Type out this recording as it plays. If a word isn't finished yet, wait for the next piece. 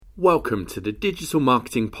Welcome to the Digital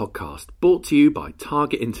Marketing Podcast, brought to you by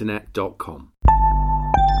targetinternet.com.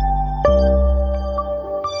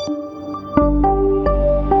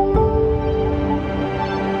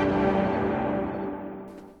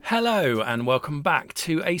 Hello and welcome back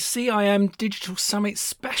to a CIM Digital Summit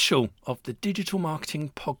special of the Digital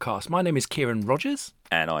Marketing Podcast. My name is Kieran Rogers.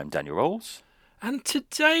 And I'm Daniel Rolls. And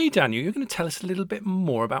today, Daniel, you're going to tell us a little bit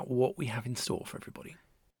more about what we have in store for everybody.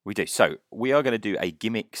 We do. So we are going to do a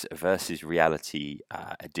Gimmicks versus reality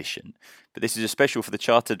edition. But this is a special for the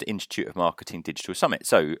Chartered Institute of Marketing Digital Summit.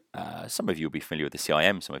 So some of you will be familiar with the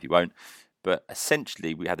CIM, some of you won't. But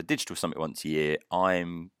essentially, we have the Digital Summit once a year.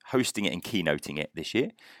 I'm hosting it and keynoting it this year.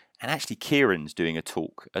 And actually, Kieran's doing a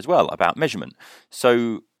talk as well about measurement.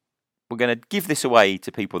 So we're going to give this away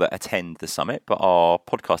to people that attend the summit, but our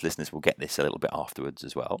podcast listeners will get this a little bit afterwards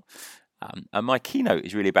as well. And my keynote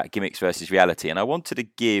is really about gimmicks versus reality. And I wanted to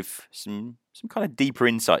give some kind of deeper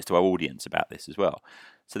insights to our audience about this as well.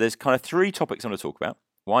 So there's kind of three topics I want to talk about.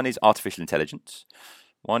 One is artificial intelligence.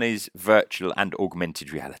 One is virtual and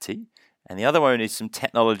augmented reality. And the other one is some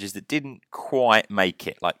technologies that didn't quite make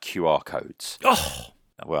it, like QR codes. Oh!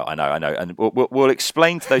 Well, I know. And we'll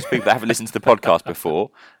explain to those people that haven't listened to the podcast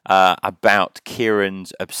before about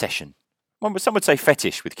Kieran's obsession. Some would say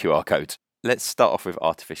fetish with QR codes. Let's start off with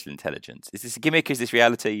artificial intelligence. Is this a gimmick? Is this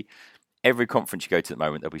reality? Every conference you go to at the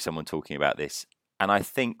moment, there'll be someone talking about this. And I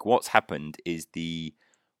think what's happened is the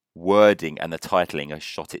wording and the titling has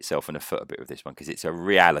shot itself in the foot a bit with this one because it's a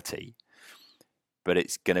reality, but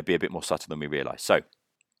it's going to be a bit more subtle than we realise. So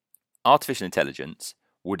artificial intelligence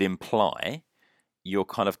would imply you're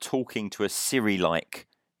kind of talking to a Siri-like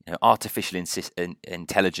artificial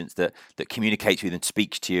intelligence that communicates with and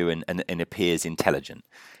speaks to you and appears intelligent.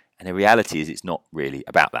 And the reality is it's not really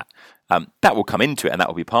about that. That will come into it and that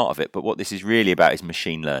will be part of it. But what this is really about is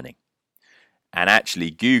machine learning. And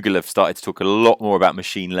actually, Google have started to talk a lot more about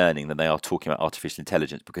machine learning than they are talking about artificial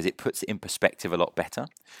intelligence because it puts it in perspective a lot better.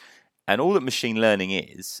 And all that machine learning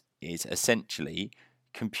is essentially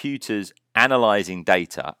computers analysing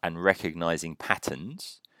data and recognising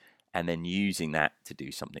patterns and then using that to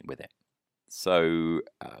do something with it. So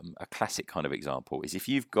a classic kind of example is if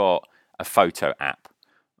you've got a photo app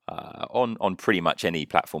on pretty much any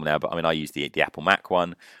platform now, but I use the Apple Mac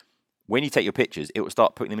one. When you take your pictures, it will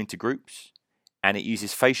start putting them into groups and it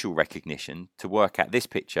uses facial recognition to work out this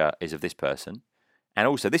picture is of this person and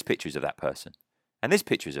also this picture is of that person and this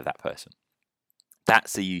picture is of that person.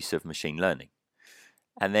 That's the use of machine learning.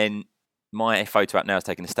 And then my photo app now is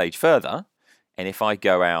taken a stage further. And if I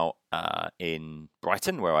go out in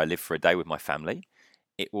Brighton, where I live for a day with my family,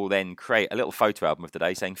 it will then create a little photo album of the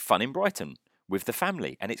day saying fun in Brighton with the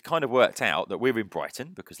family. And it's kind of worked out that we're in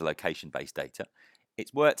Brighton because of location-based data.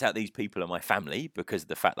 It's worked out these people are my family because of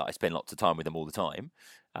the fact that I spend lots of time with them all the time.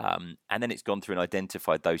 And then it's gone through and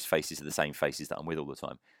identified those faces are the same faces that I'm with all the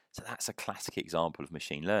time. So that's a classic example of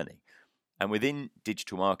machine learning. And within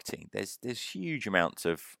digital marketing, there's huge amounts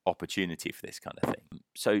of opportunity for this kind of thing.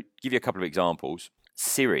 So give you a couple of examples.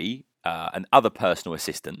 Siri and other personal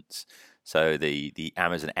assistants, so the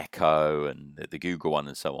Amazon Echo and the Google one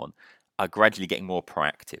and so on, are gradually getting more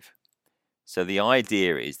proactive. So the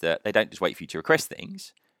idea is that they don't just wait for you to request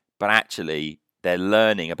things, but actually they're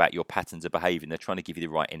learning about your patterns of behaviour and they're trying to give you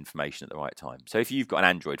the right information at the right time. So if you've got an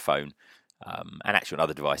Android phone, and actually on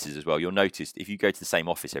other devices as well, you'll notice if you go to the same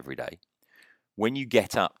office every day, when you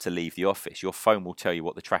get up to leave the office, your phone will tell you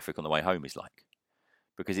what the traffic on the way home is like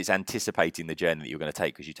because it's anticipating the journey that you're going to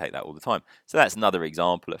take because you take that all the time. So that's another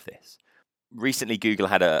example of this. Recently, Google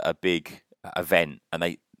had a big event and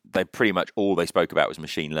they pretty much all they spoke about was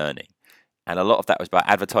machine learning. And a lot of that was about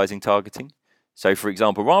advertising targeting. So, for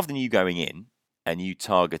example, rather than you going in and you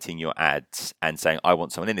targeting your ads and saying, I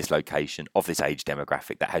want someone in this location of this age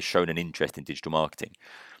demographic that has shown an interest in digital marketing,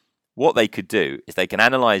 what they could do is they can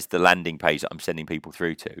analyze the landing page that I'm sending people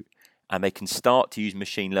through to, and they can start to use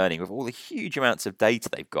machine learning with all the huge amounts of data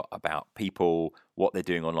they've got about people, what they're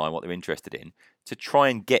doing online, what they're interested in, to try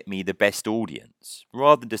and get me the best audience,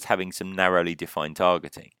 rather than just having some narrowly defined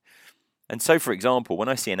targeting. And so, for example, when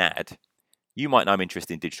I see an ad, you might know I'm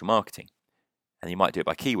interested in digital marketing, and you might do it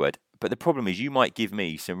by keyword, but the problem is you might give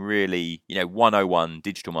me some really, 101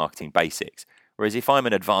 digital marketing basics, whereas if I'm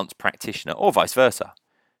an advanced practitioner, or vice versa,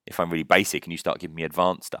 if I'm really basic and you start giving me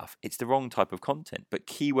advanced stuff, it's the wrong type of content. But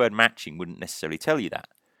keyword matching wouldn't necessarily tell you that.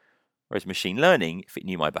 Whereas machine learning, if it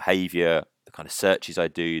knew my behavior, the kind of searches I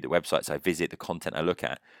do, the websites I visit, the content I look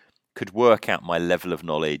at, could work out my level of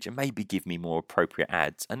knowledge and maybe give me more appropriate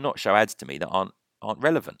ads and not show ads to me that aren't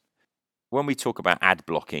relevant. When we talk about ad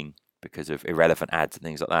blocking because of irrelevant ads and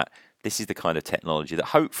things like that, this is the kind of technology that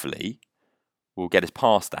hopefully will get us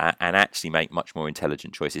past that and actually make much more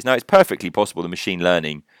intelligent choices. Now, it's perfectly possible the machine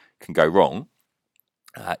learning can go wrong.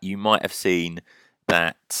 You might have seen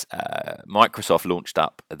that Microsoft launched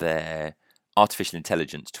up their artificial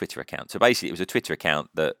intelligence Twitter account. So basically, it was a Twitter account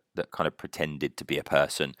that kind of pretended to be a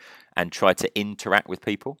person and tried to interact with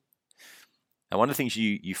people. And one of the things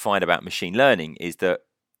you find about machine learning is that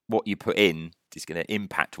what you put in is going to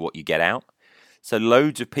impact what you get out. So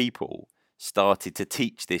loads of people started to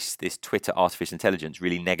teach this Twitter artificial intelligence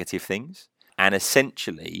really negative things. And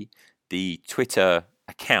essentially, the Twitter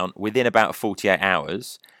account, within about 48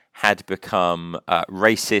 hours, had become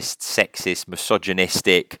racist, sexist,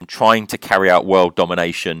 misogynistic, trying to carry out world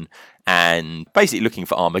domination and basically looking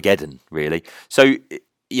for Armageddon, really. So,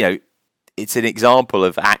 it's an example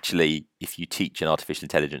of actually, if you teach an artificial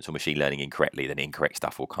intelligence or machine learning incorrectly, then incorrect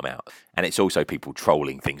stuff will come out. And it's also people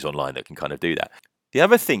trolling things online that can kind of do that. The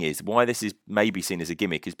other thing is, why this is maybe seen as a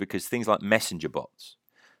gimmick is because things like messenger bots.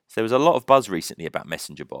 So there was a lot of buzz recently about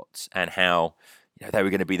messenger bots and how they were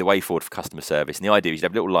going to be the way forward for customer service. And the idea is you'd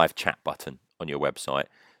have a little live chat button on your website.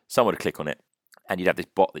 Someone would click on it and you'd have this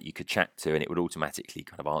bot that you could chat to and it would automatically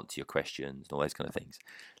kind of answer your questions and all those kind of things.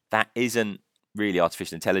 That isn't really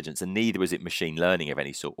artificial intelligence, and neither was it machine learning of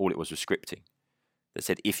any sort. All it was scripting that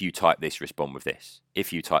said, if you type this, respond with this.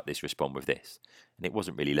 If you type this, respond with this. And it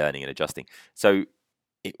wasn't really learning and adjusting. So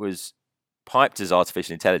it was piped as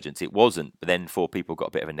artificial intelligence. It wasn't, but then people got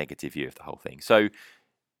a bit of a negative view of the whole thing. So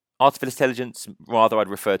artificial intelligence, rather, I'd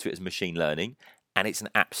refer to it as machine learning, and it's an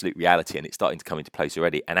absolute reality, and it's starting to come into place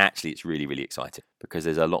already. And actually, it's really, really exciting because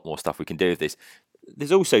there's a lot more stuff we can do with this.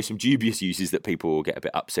 There's also some dubious uses that people will get a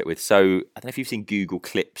bit upset with. So I don't know if you've seen Google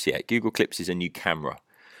Clips yet. Google Clips is a new camera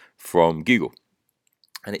from Google,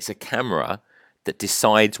 and it's a camera that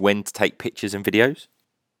decides when to take pictures and videos.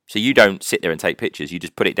 So you don't sit there and take pictures. You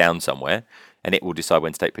just put it down somewhere, and it will decide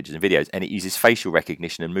when to take pictures and videos. And it uses facial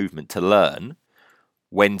recognition and movement to learn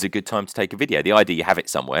when's a good time to take a video. The idea, you have it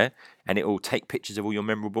somewhere and it will take pictures of all your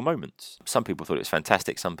memorable moments. Some people thought it was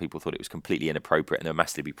fantastic. Some people thought it was completely inappropriate, and there were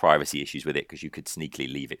massively privacy issues with it because you could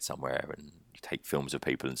sneakily leave it somewhere and you take films of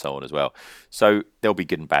people and so on as well. So there'll be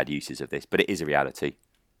good and bad uses of this, but it is a reality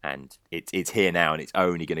and it's here now and it's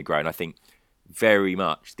only going to grow. And I think very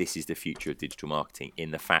much this is the future of digital marketing,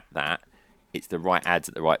 in the fact that it's the right ads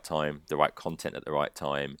at the right time, the right content at the right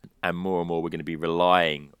time. And more we're going to be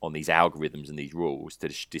relying on these algorithms and these rules to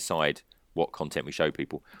decide what content we show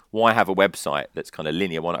people. Why have a website that's kind of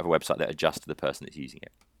linear? Why not have a website that adjusts to the person that's using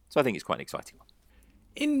it? So I think it's quite an exciting one.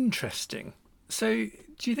 Interesting. So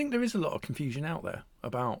do you think there is a lot of confusion out there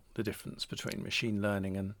about the difference between machine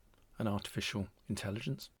learning and artificial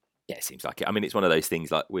intelligence? Yeah, it seems like it. I mean, it's one of those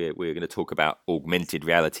things like we're going to talk about augmented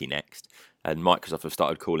reality next, and Microsoft have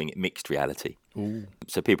started calling it mixed reality. Ooh.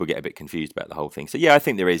 So people get a bit confused about the whole thing. So yeah, I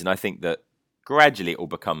think there is, and I think that gradually it will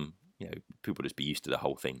become, people just be used to the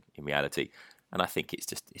whole thing in reality. And I think it's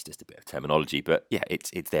just a bit of terminology, but yeah,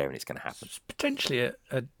 it's there and it's going to happen. It's potentially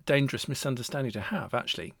a dangerous misunderstanding to have,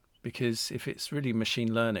 actually, because if it's really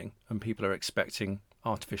machine learning and people are expecting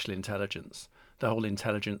artificial intelligence, the whole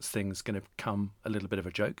intelligence thing's going to become a little bit of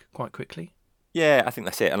a joke quite quickly. Yeah, I think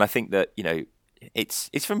that's it. And I think that,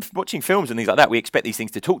 it's from watching films and things like that. We expect these things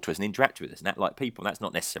to talk to us and interact with us and act like people. And that's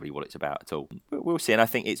not necessarily what it's about at all. But we'll see. And I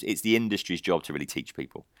think it's the industry's job to really teach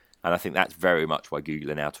people. And I think that's very much why Google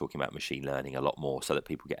are now talking about machine learning a lot more, so that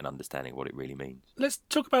people get an understanding of what it really means. Let's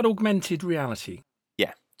talk about augmented reality.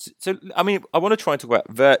 Yeah. So I mean, I want to try and talk about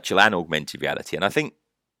virtual and augmented reality. And I think,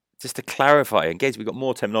 just to clarify, again, we've got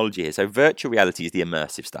more terminology here. So virtual reality is the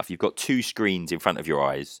immersive stuff. You've got two screens in front of your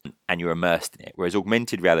eyes and you're immersed in it, whereas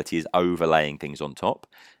augmented reality is overlaying things on top.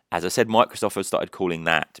 As I said, Microsoft has started calling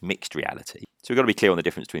that mixed reality. So we've got to be clear on the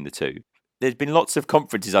difference between the two. There's been lots of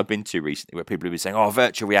conferences I've been to recently where people have been saying,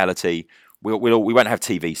 virtual reality, we won't have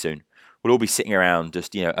TV soon. We'll all be sitting around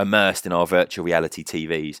just, immersed in our virtual reality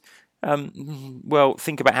TVs. Well,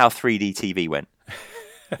 think about how 3D TV went.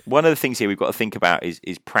 One of the things here we've got to think about is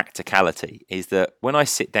practicality, is that when I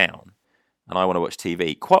sit down and I want to watch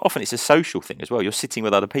TV, quite often it's a social thing as well. You're sitting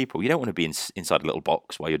with other people. You don't want to be inside a little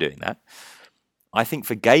box while you're doing that. I think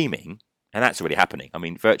for gaming, and that's already happening. I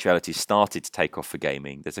mean, virtual reality has started to take off for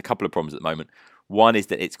gaming. There's a couple of problems at the moment. One is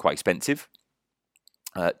that it's quite expensive.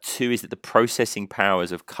 Two is that the processing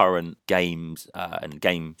powers of current games and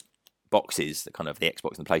game boxes, the kind of the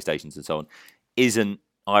Xbox and the PlayStations and so on, isn't,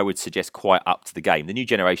 I would suggest, quite up to the game. The new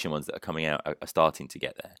generation ones that are coming out are starting to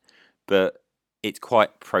get there. But it's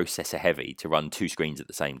quite processor heavy to run two screens at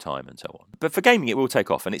the same time and so on. But for gaming, it will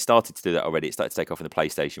take off, and it started to do that already. It started to take off in the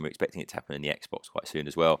PlayStation. We're expecting it to happen in the Xbox quite soon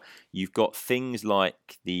as well. You've got things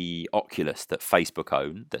like the Oculus that Facebook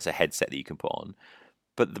own, that's a headset that you can put on.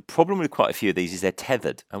 But the problem with quite a few of these is they're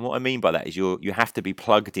tethered. And what I mean by that is you have to be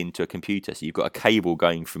plugged into a computer. So you've got a cable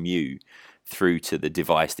going from you through to the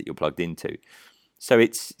device that you're plugged into. So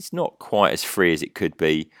it's not quite as free as it could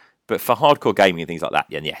be. But for hardcore gaming and things like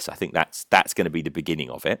that, and yes, I think that's going to be the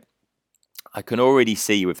beginning of it. I can already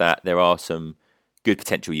see with that there are some good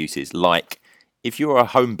potential uses. Like if you're a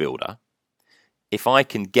home builder, if I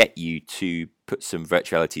can get you to put some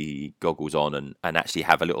virtuality goggles on and actually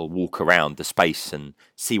have a little walk around the space and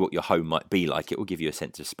see what your home might be like, it will give you a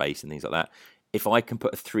sense of space and things like that. If I can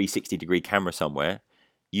put a 360-degree camera somewhere,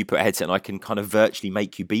 you put a headset and I can kind of virtually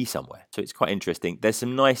make you be somewhere. So it's quite interesting. There's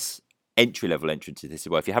some nice entry-level entrances to this as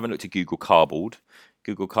well. If you haven't looked at Google Cardboard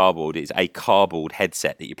is a cardboard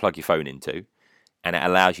headset that you plug your phone into, and it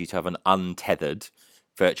allows you to have an untethered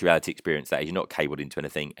virtual reality experience. That is, you're not cabled into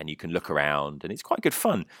anything and you can look around, and it's quite good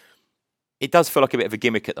fun. It does feel like a bit of a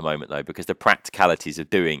gimmick at the moment though, because the practicalities of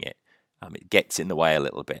doing it, it gets in the way a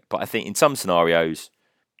little bit. But I think in some scenarios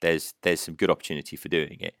there's some good opportunity for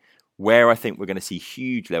doing it. Where I think we're going to see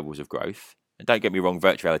huge levels of growth, and don't get me wrong,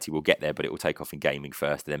 virtual reality will get there, but it will take off in gaming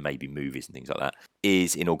first and then maybe movies and things like that,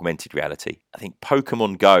 is in augmented reality. I think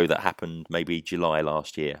Pokemon Go, that happened maybe July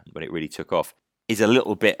last year when it really took off, is a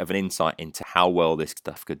little bit of an insight into how well this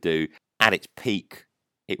stuff could do. At its peak,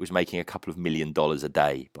 it was making a couple of $1 million a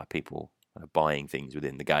day by people buying things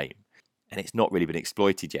within the game. And it's not really been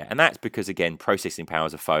exploited yet. And that's because, again, processing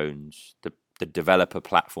powers of phones, the developer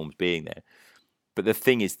platforms being there. But the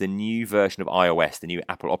thing is, the new version of iOS, the new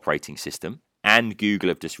Apple operating system, and Google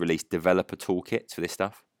have just released developer toolkits for this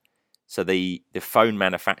stuff. So the phone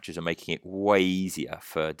manufacturers are making it way easier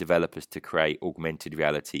for developers to create augmented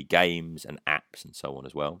reality games and apps and so on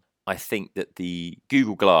as well. I think that the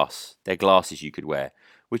Google Glass, they're glasses you could wear,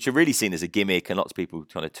 which are really seen as a gimmick and lots of people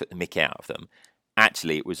kind of took the mick out of them.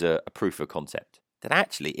 Actually, it was a proof of concept. That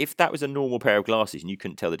actually, if that was a normal pair of glasses and you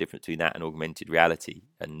couldn't tell the difference between that and augmented reality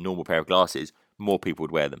and a normal pair of glasses, more people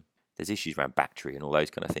would wear them. There's issues around battery and all those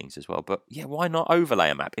kind of things as well. But yeah, why not overlay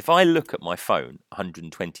a map? If I look at my phone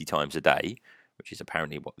 120 times a day, which is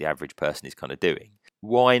apparently what the average person is kind of doing,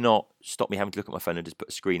 why not stop me having to look at my phone and just put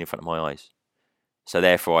a screen in front of my eyes? So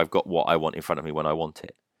therefore, I've got what I want in front of me when I want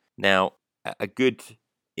it. Now, a good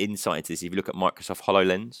insight into this, if you look at Microsoft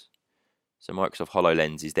HoloLens, so Microsoft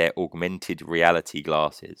HoloLens is their augmented reality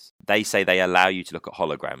glasses. They say they allow you to look at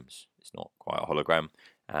holograms. It's not quite a hologram.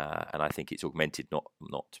 And I think it's augmented, not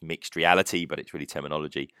mixed reality, but it's really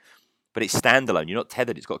terminology. But it's standalone. You're not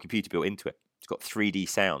tethered. It's got a computer built into it. It's got 3D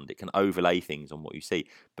sound. It can overlay things on what you see.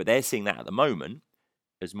 But they're seeing that at the moment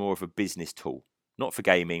as more of a business tool, not for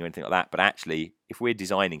gaming or anything like that. But actually, if we're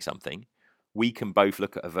designing something, we can both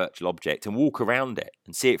look at a virtual object and walk around it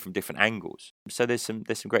and see it from different angles. So there's some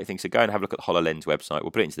great things. So go and have a look at the HoloLens website.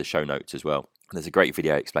 We'll put it into the show notes as well. And there's a great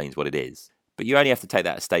video that explains what it is. But you only have to take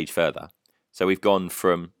that a stage further. So we've gone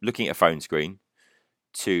from looking at a phone screen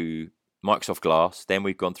to Microsoft Glass, then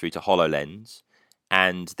we've gone through to HoloLens,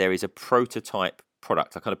 and there is a prototype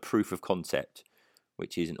product, a kind of proof of concept,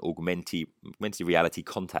 which is an augmented reality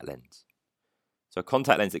contact lens. So a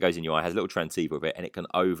contact lens that goes in your eye has a little transceiver of it, and it can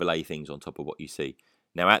overlay things on top of what you see.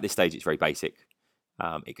 Now, at this stage, it's very basic.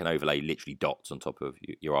 It can overlay literally dots on top of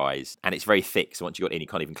your eyes, and it's very thick. So once you've got it in, you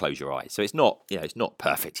can't even close your eyes. So it's not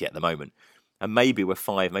perfect yet at the moment. And maybe we're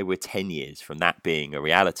 5, maybe we're 10 years from that being a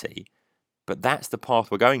reality, but that's the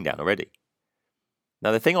path we're going down already.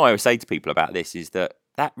 Now, the thing I always say to people about this is that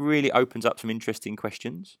really opens up some interesting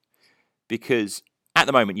questions, because at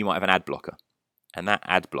the moment you might have an ad blocker, and that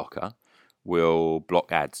ad blocker will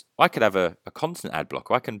block ads. I could have a constant ad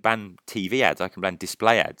blocker. I can ban TV ads. I can ban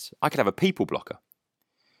display ads. I could have a people blocker.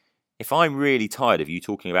 If I'm really tired of you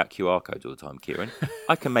talking about QR codes all the time, Kieran,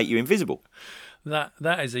 I can make you invisible. That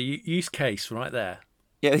is a use case right there.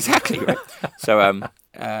 Yeah, exactly. Right. So,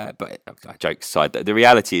 but jokes aside, the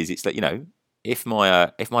reality is, it's that, if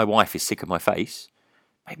my wife is sick of my face,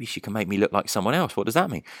 maybe she can make me look like someone else. What does that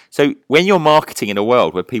mean? So, when you're marketing in a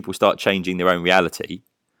world where people start changing their own reality,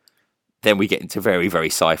 then we get into very, very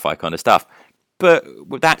sci-fi kind of stuff. But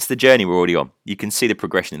that's the journey we're already on. You can see the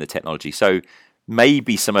progression in the technology. So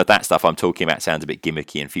maybe some of that stuff I'm talking about sounds a bit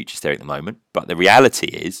gimmicky and futuristic at the moment, but the reality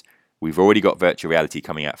is we've already got virtual reality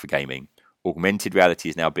coming out for gaming. Augmented reality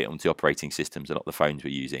is now built onto operating systems and not the phones we're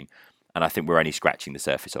using. And I think we're only scratching the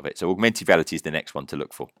surface of it. So augmented reality is the next one to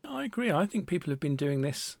look for. I agree. I think people have been doing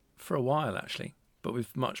this for a while, actually, but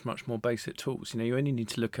with much, much more basic tools. You only need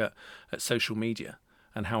to look at social media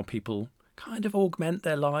and how people kind of augment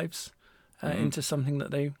their lives into something that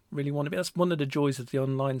they really want to be. That's one of the joys of the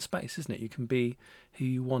online space, isn't it? You can be who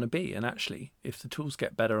you want to be. And actually, if the tools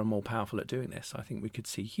get better and more powerful at doing this, I think we could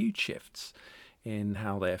see huge shifts in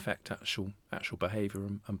how they affect actual behaviour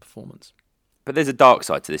and performance. But there's a dark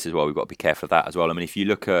side to this as well. We've got to be careful of that as well. I mean, if you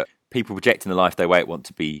look at people projecting the life they want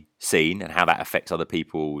to be seen and how that affects other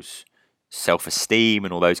people's self-esteem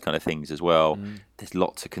and all those kind of things as well, there's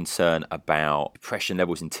lots of concern about depression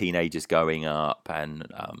levels in teenagers going up and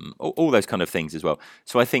all those kind of things as well.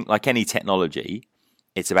 So I think, like any technology,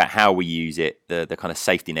 it's about how we use it, the kind of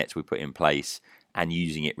safety nets we put in place, and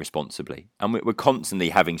using it responsibly. And we're constantly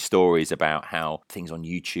having stories about how things on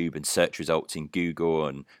YouTube and search results in Google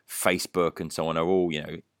and Facebook and so on are all,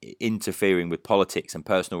 interfering with politics and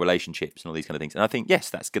personal relationships and all these kind of things. And I think, yes,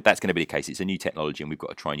 that's good. That's going to be the case. It's a new technology and we've got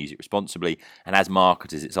to try and use it responsibly. And as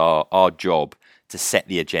marketers, it's our job to set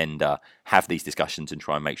the agenda, have these discussions and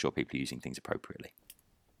try and make sure people are using things appropriately.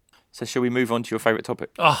 So shall we move on to your favourite topic?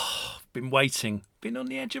 Oh, been waiting. Been on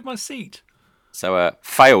the edge of my seat. So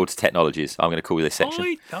failed technologies, I'm going to call this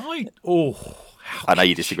section. I know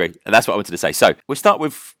you disagree. And that's what I wanted to say. So we'll start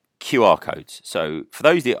with QR codes. So for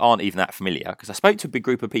those that aren't even that familiar, because I spoke to a big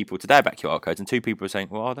group of people today about QR codes and 2 people were saying,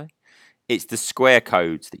 well, are they? It's the square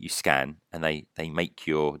codes that you scan and they make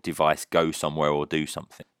your device go somewhere or do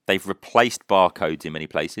something. They've replaced barcodes in many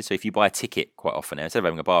places. So if you buy a ticket quite often now, instead of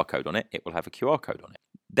having a barcode on it, it will have a QR code on it.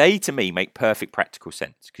 They, to me, make perfect practical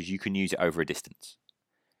sense because you can use it over a distance.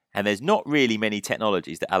 And there's not really many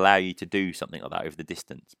technologies that allow you to do something like that over the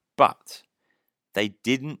distance. But they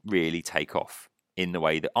didn't really take off in the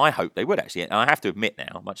way that I hoped they would, actually. And I have to admit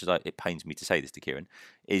now, much as it pains me to say this to Kieran,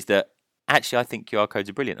 is that actually I think QR codes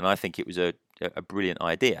are brilliant. And I think it was a brilliant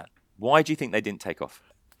idea. Why do you think they didn't take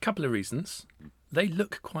off? A couple of reasons. They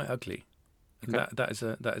look quite ugly. And Okay.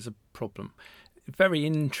 that is a problem. Very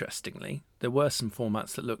interestingly, there were some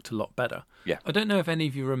formats that looked a lot better. Yeah. I don't know if any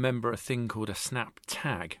of you remember a thing called a snap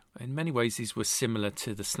tag. In many ways, these were similar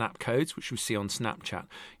to the snap codes, which we see on Snapchat,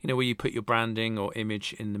 where you put your branding or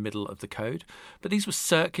image in the middle of the code. But these were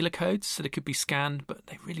circular codes, so they could be scanned, but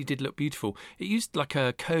they really did look beautiful. It used like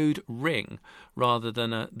a code ring rather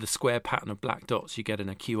than the square pattern of black dots you get in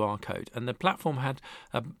a QR code. And the platform had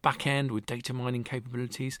a back end with data mining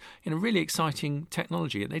capabilities, really exciting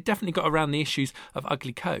technology. And they definitely got around the issues of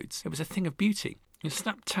ugly codes. It was a thing of beauty.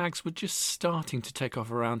 Snap tags were just starting to take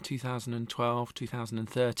off around 2012,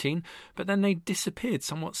 2013, but then they disappeared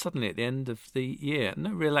somewhat suddenly at the end of the year.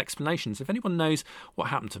 No real explanations. If anyone knows what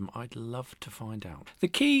happened to them, I'd love to find out. The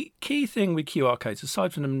key thing with QR codes,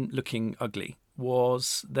 aside from them looking ugly,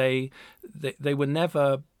 was they were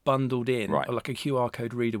never bundled in, right. Or like a QR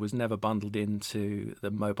code reader was never bundled into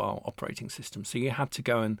the mobile operating system. So you had to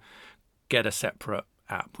go and get a separate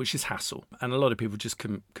app, which is hassle, and a lot of people just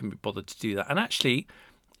couldn't be bothered to do that. And actually,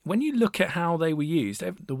 when you look at how they were used,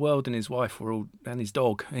 the world and his wife and his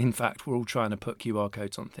dog, in fact, were all trying to put QR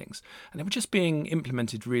codes on things, and they were just being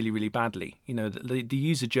implemented really, really badly. The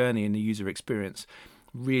user journey and the user experience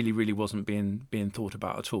really wasn't being thought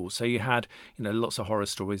about at all. So you had lots of horror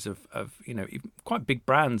stories of quite big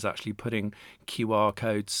brands actually putting QR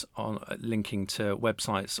codes on linking to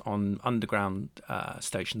websites on underground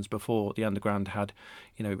stations before the underground had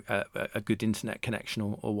a good internet connection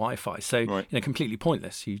or Wi-Fi. So right. Completely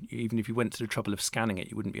pointless. Even if you went to the trouble of scanning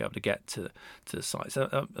it, you wouldn't be able to get to the site.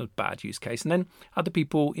 So a bad use case. And then other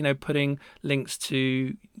people putting links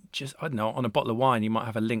to just, I don't know, on a bottle of wine you might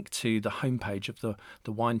have a link to the homepage of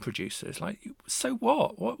the wine producer. It's like, so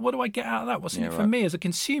what do I get out of that? What's in it for me as a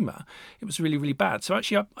consumer? It was really, really bad. So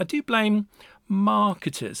actually I do blame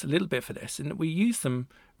marketers a little bit for this, in that we use them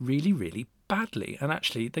really, really badly, and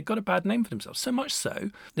actually they got a bad name for themselves. So much so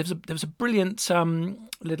there was a brilliant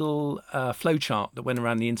little flowchart that went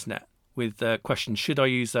around the internet with the question, should I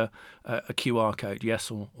use a QR code,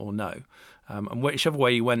 yes or no? And whichever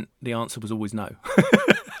way you went, the answer was always no.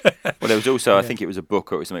 Well, there was also, I think it was a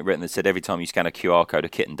book or something written that said every time you scan a QR code, a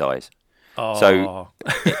kitten dies. Oh. So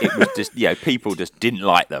it was just, people just didn't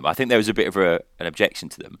like them. I think there was a bit of an objection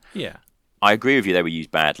to them. Yeah. I agree with you, they were used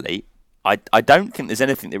badly. I don't think there's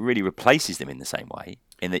anything that really replaces them in the same way,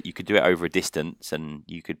 in that you could do it over a distance and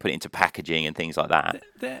you could put it into packaging and things like that.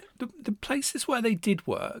 The places where they did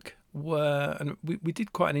work were, and we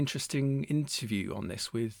did quite an interesting interview on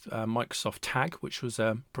this with Microsoft Tag, which was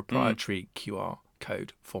a proprietary QR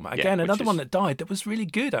code format. Again, another one that died that was really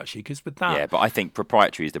good, actually, because with that... Yeah, but I think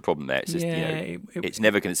proprietary is the problem there. It's just, it's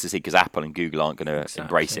never going to succeed because Apple and Google aren't going to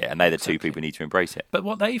embrace it, and they're the two people who need to embrace it. But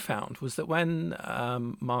what they found was that when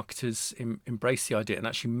marketers embraced the idea and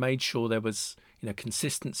actually made sure there was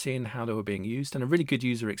consistency in how they were being used and a really good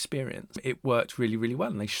user experience, it worked really, really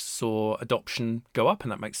well, and they saw adoption go up,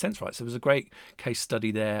 and that makes sense, right? So there was a great case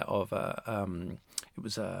study there of it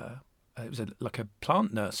was a it was like a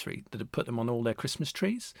plant nursery that had put them on all their Christmas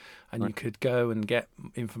trees, and you could go and get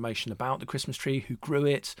information about the Christmas tree, who grew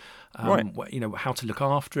it, how to look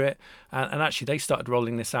after it, and actually they started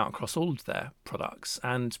rolling this out across all of their products,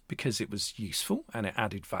 and because it was useful and it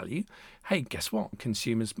added value, hey, guess what?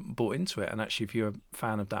 Consumers bought into it, and actually, if you're a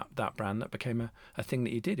fan of that brand, that became a thing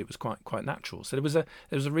that you did. It was quite natural. So there was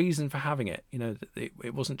a reason for having it.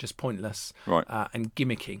 It wasn't just pointless and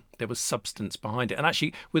gimmicky. There was substance behind it, and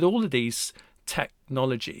actually, with all of these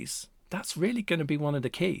technologies, that's really going to be one of the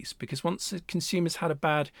keys, because once the consumers had a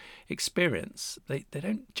bad experience, they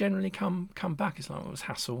don't generally come back. It's like, it was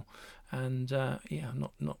hassle, and I'm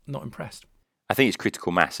not impressed. I think it's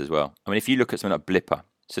critical mass as well. I mean, if you look at something like Blipper,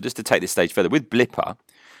 so just to take this stage further, with Blipper, it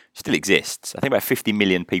still exists. I think about 50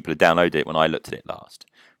 million people have downloaded it when I looked at it last,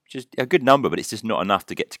 which is a good number, but it's just not enough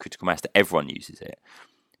to get to critical mass that everyone uses it.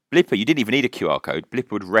 Blipper, you didn't even need a QR code.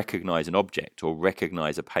 Blipper would recognize an object or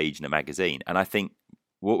recognize a page in a magazine. And I think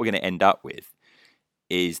what we're going to end up with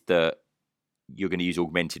is that you're going to use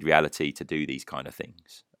augmented reality to do these kind of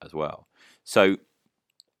things as well. So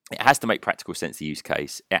it has to make practical sense, the use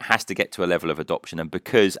case. It has to get to a level of adoption. And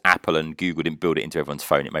because Apple and Google didn't build it into everyone's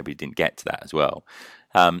phone, it maybe didn't get to that as well.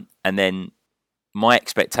 And then my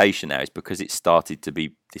expectation now is, because it started to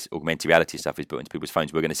be, this augmented reality stuff is built into people's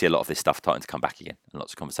phones, we're going to see a lot of this stuff starting to come back again, and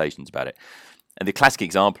lots of conversations about it. And the classic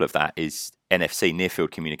example of that is NFC, near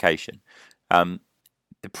field communication.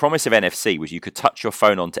 The promise of NFC was you could touch your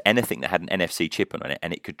phone onto anything that had an NFC chip on it,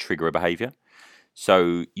 and it could trigger a behavior.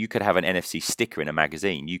 So you could have an NFC sticker in a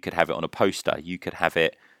magazine, you could have it on a poster, you could have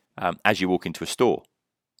it as you walk into a store,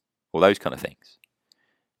 all those kind of things.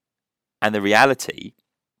 And the reality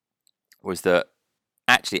was that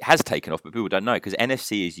actually it has taken off, but people don't know, because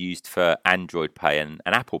NFC is used for Android Pay and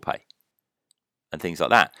Apple Pay and things like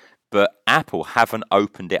that. But Apple haven't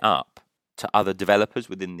opened it up to other developers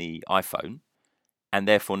within the iPhone, and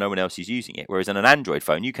therefore no one else is using it. Whereas on an Android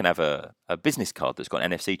phone, you can have a business card that's got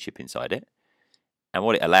an NFC chip inside it. And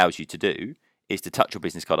what it allows you to do is to touch your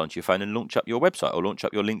business card onto your phone and launch up your website or launch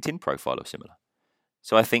up your LinkedIn profile or similar.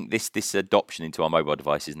 So I think this adoption into our mobile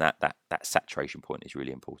devices and that saturation point is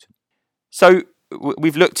really important. So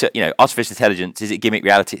we've looked at, artificial intelligence. Is it gimmick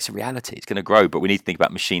reality? It's a reality. It's going to grow, but we need to think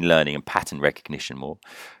about machine learning and pattern recognition more.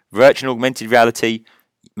 Virtual and augmented reality,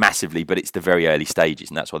 massively, but it's the very early stages,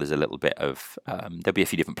 and that's why there's a little bit of, there'll be a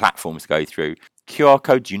few different platforms to go through. QR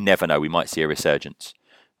codes, you never know. We might see a resurgence.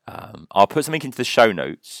 I'll put something into the show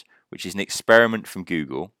notes, which is an experiment from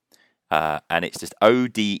Google, and it's just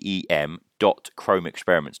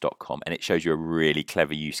odem.chromeexperiments.com, and it shows you a really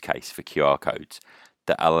clever use case for QR codes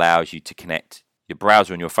that allows you to connect your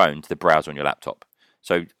browser on your phone to the browser on your laptop.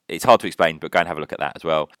 So it's hard to explain, but go and have a look at that as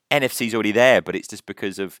well. NFC is already there, but it's just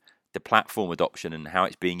because of the platform adoption and how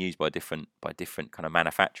it's being used by different kind of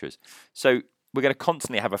manufacturers. So we're going to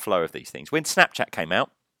constantly have a flow of these things. When Snapchat came out,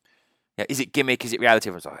 is it gimmick? Is it reality?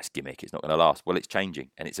 I was like, it's gimmick. It's not going to last. Well, it's changing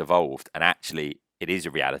and it's evolved, and actually it is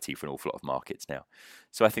a reality for an awful lot of markets now.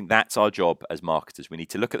 So I think that's our job as marketers. We need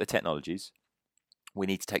to look at the technologies. We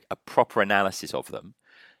need to take a proper analysis of them,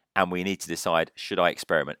 and we need to decide, should I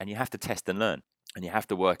experiment? And you have to test and learn, and you have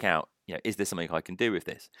to work out, is there something I can do with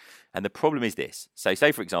this? And the problem is this. So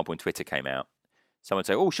say, for example, when Twitter came out, someone would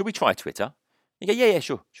say, oh, should we try Twitter? You go, yeah,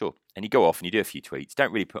 sure. And you go off and you do a few tweets,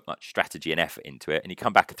 don't really put much strategy and effort into it, and you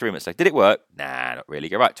come back 3 months later, did it work? Nah, not really.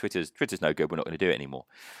 You go, right, Twitter's no good, we're not going to do it anymore.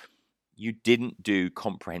 You didn't do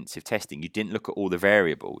comprehensive testing. You didn't look at all the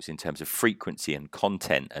variables in terms of frequency and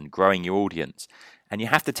content and growing your audience. And you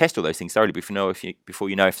have to test all those things thoroughly before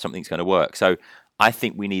you know if something's going to work. So I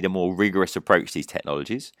think we need a more rigorous approach to these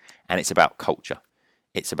technologies, and it's about culture.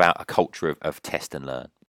 It's about a culture of test and learn.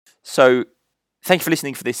 So thank you for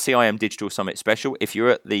listening for this CIM Digital Summit special. If you're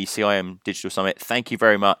at the CIM Digital Summit, thank you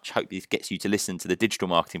very much. Hope this gets you to listen to the Digital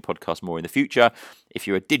Marketing Podcast more in the future. If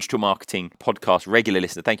you're a Digital Marketing Podcast regular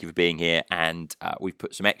listener, thank you for being here. And we've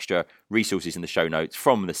put some extra resources in the show notes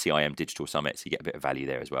from the CIM Digital Summit, so you get a bit of value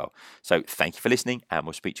there as well. So thank you for listening, and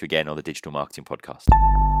we'll speak to you again on the Digital Marketing Podcast.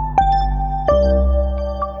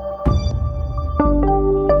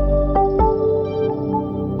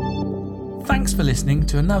 Thanks for listening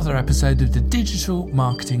to another episode of the Digital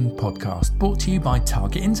Marketing Podcast, brought to you by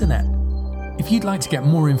Target Internet. If you'd like to get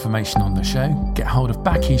more information on the show, get hold of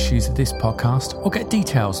back issues of this podcast, or get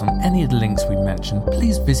details on any of the links we've mentioned,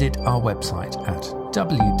 please visit our website at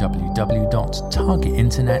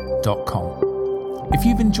www.targetinternet.com. If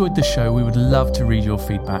you've enjoyed the show, we would love to read your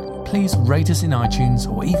feedback. Please rate us in iTunes,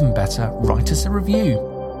 or even better, write us a review.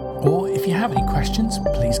 Or if you have any questions,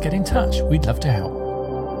 please get in touch. We'd love to help.